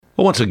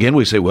Well, once again,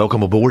 we say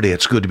welcome aboard.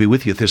 It's good to be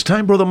with you at this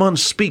time. Brother Munn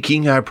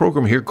speaking. Our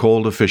program here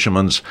called A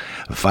Fisherman's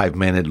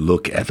 5-Minute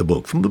Look at the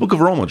Book. From the book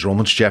of Romans,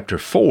 Romans chapter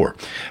 4. I'm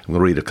going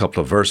to read a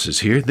couple of verses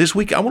here. This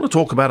week, I want to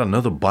talk about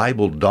another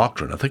Bible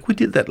doctrine. I think we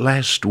did that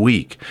last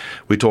week.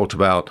 We talked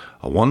about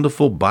a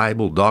wonderful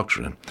Bible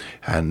doctrine.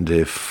 And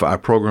if our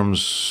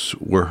programs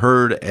were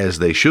heard as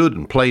they should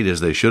and played as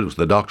they should, it was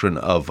the doctrine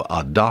of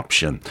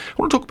adoption. I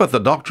want to talk about the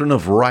doctrine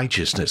of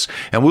righteousness.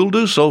 And we'll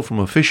do so from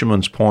a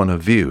fisherman's point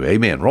of view.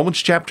 Amen. Romans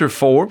chapter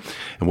 4,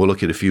 and we'll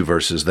look at a few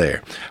verses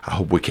there. I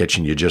hope we're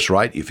catching you just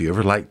right. If you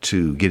ever like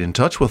to get in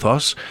touch with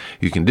us,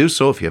 you can do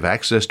so if you have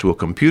access to a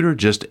computer.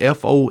 Just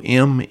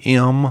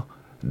FOMM.org,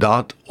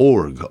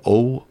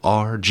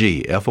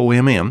 O-R-G,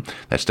 F-O-M-M,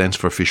 that stands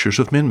for Fishers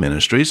of Men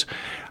Ministries,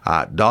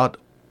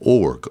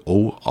 .org,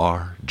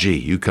 O-R-G.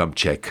 You come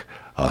check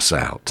us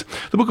out.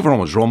 The book of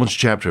Romans, Romans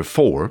chapter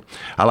 4,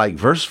 I like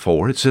verse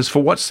 4. It says,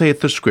 "For what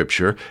saith the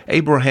Scripture?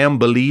 Abraham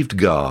believed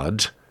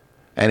God,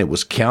 and it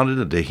was counted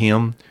unto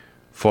him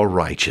for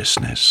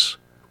righteousness."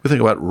 We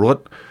think about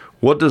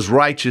what does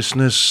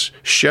righteousness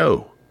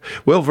show?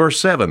 Well, verse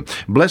 7,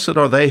 "Blessed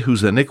are they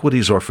whose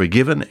iniquities are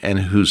forgiven and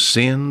whose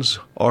sins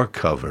are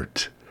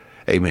covered."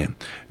 Amen.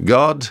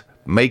 God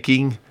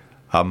making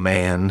a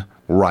man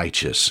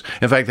righteous.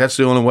 In fact, that's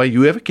the only way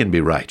you ever can be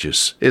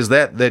righteous, is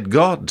that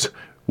God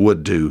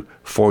would do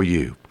for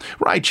you.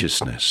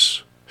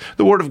 Righteousness.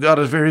 The Word of God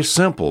is very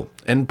simple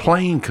and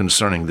plain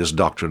concerning this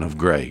doctrine of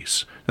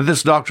grace.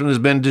 This doctrine has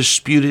been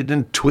disputed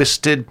and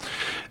twisted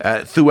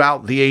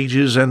throughout the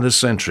ages and the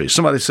centuries.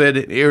 Somebody said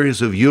in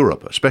areas of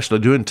Europe, especially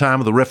during the time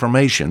of the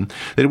Reformation,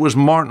 that it was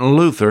Martin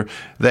Luther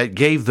that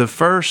gave the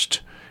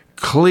first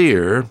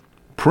clear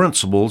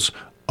principles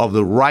of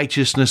the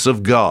righteousness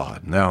of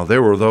God. Now,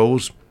 there were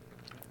those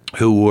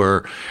who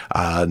were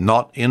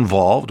not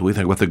involved. We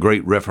think about the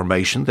Great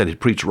Reformation that had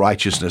preached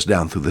righteousness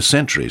down through the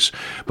centuries.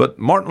 But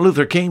Martin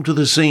Luther came to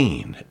the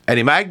scene, and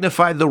he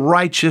magnified the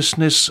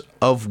righteousness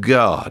of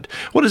God.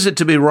 What is it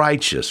to be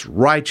righteous?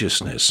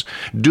 Righteousness,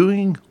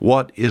 doing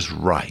what is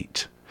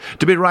right.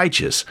 To be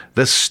righteous,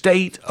 the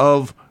state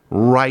of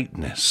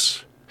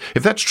rightness.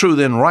 If that's true,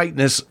 then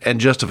rightness and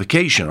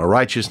justification, or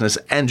righteousness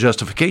and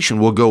justification,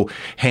 will go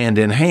hand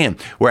in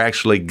hand, where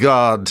actually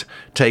God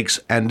takes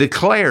and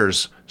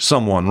declares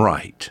someone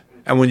right.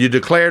 And when you're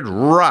declared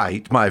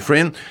right, my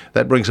friend,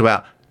 that brings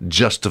about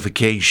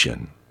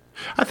justification.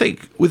 I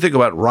think we think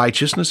about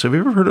righteousness. Have you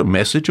ever heard a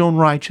message on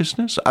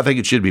righteousness? I think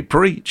it should be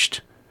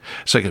preached.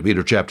 2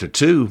 Peter chapter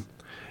 2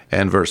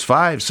 and verse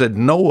 5 said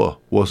Noah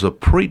was a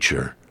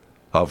preacher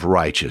of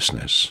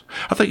righteousness.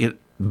 I think it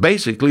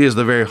basically is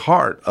the very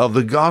heart of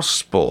the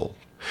gospel.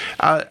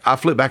 I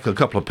flip back a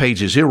couple of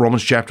pages here.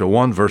 Romans chapter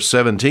 1, verse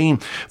 17.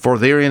 "For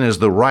therein is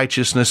the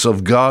righteousness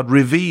of God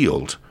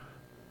revealed."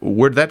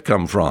 Where'd that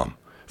come from?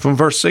 From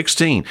verse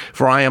 16.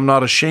 "For I am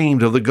not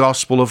ashamed of the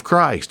gospel of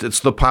Christ. It's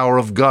the power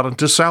of God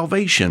unto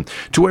salvation,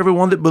 to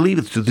everyone that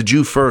believeth, to the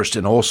Jew first,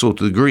 and also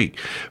to the Greek.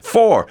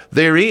 For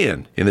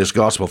therein," in this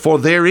gospel, "for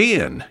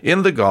therein,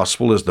 in the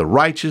gospel, is the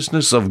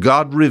righteousness of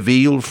God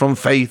revealed from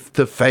faith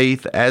to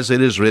faith, as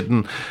it is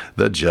written,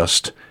 the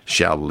just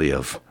shall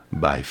live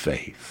by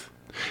faith."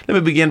 Let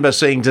me begin by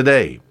saying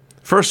today,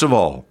 first of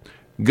all,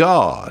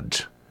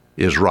 God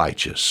is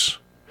righteous.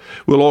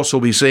 We'll also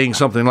be saying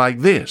something like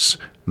this: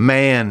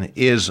 man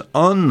is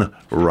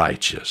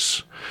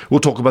unrighteous. We'll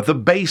talk about the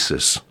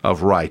basis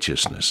of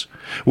righteousness.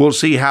 We'll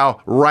see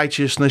how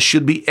righteousness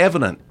should be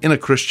evident in a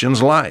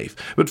Christian's life.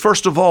 But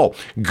first of all,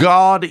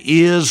 God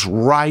is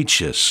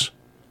righteous.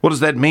 What does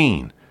that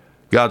mean?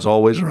 God's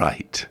always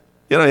right.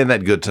 You know, isn't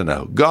that good to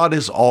know? God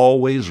is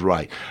always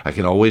right. I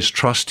can always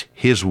trust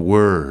His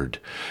Word.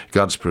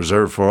 God's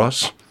preserved for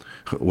us,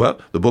 well,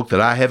 the book that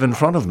I have in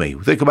front of me.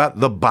 Think about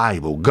the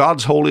Bible,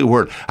 God's holy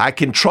word. I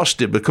can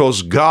trust it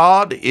because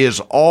God is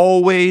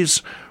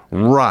always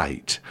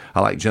right. I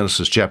like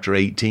Genesis chapter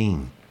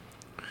 18.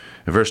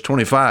 In verse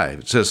 25,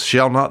 it says,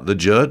 "Shall not the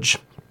judge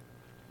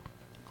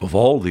of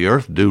all the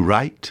earth do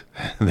right?"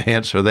 The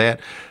answer to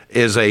that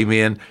is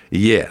amen,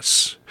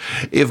 yes.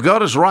 If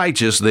God is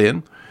righteous,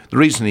 then the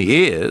reason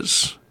He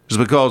is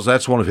because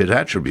that's one of His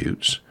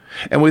attributes.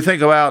 And we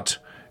think about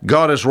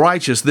God is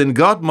righteous, then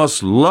God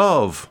must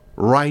love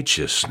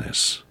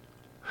righteousness.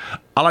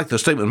 I like the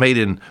statement made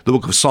in the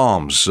book of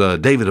Psalms.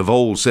 David of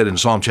old said in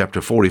Psalm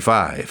chapter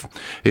 45,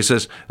 he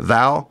says,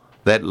 "Thou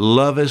that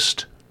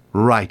lovest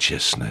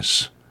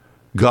righteousness."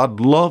 God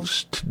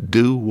loves to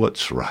do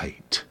what's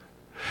right.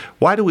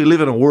 Why do we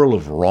live in a world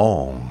of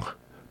wrong?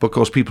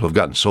 Because people have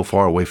gotten so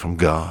far away from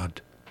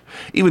God.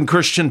 Even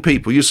Christian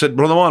people, you said,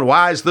 "Brother Juan,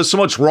 why is there so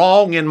much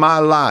wrong in my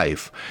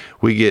life?"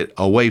 We get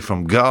away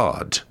from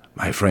God.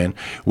 My friend,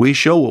 we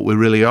show what we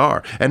really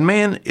are. And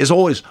man is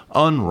always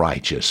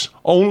unrighteous.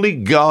 Only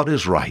God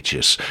is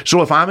righteous.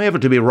 So if I'm ever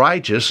to be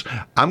righteous,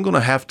 I'm going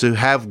to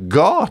have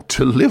God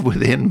to live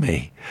within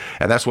me.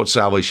 And that's what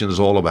salvation is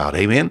all about.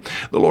 Amen?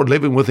 The Lord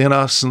living within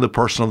us in the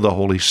person of the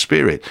Holy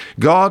Spirit.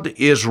 God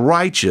is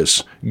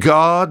righteous.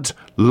 God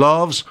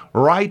loves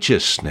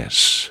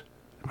righteousness.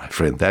 My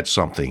friend, that's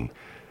something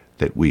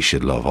that we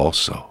should love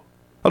also.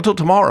 Until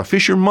tomorrow,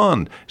 Fisher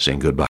Munn saying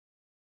goodbye.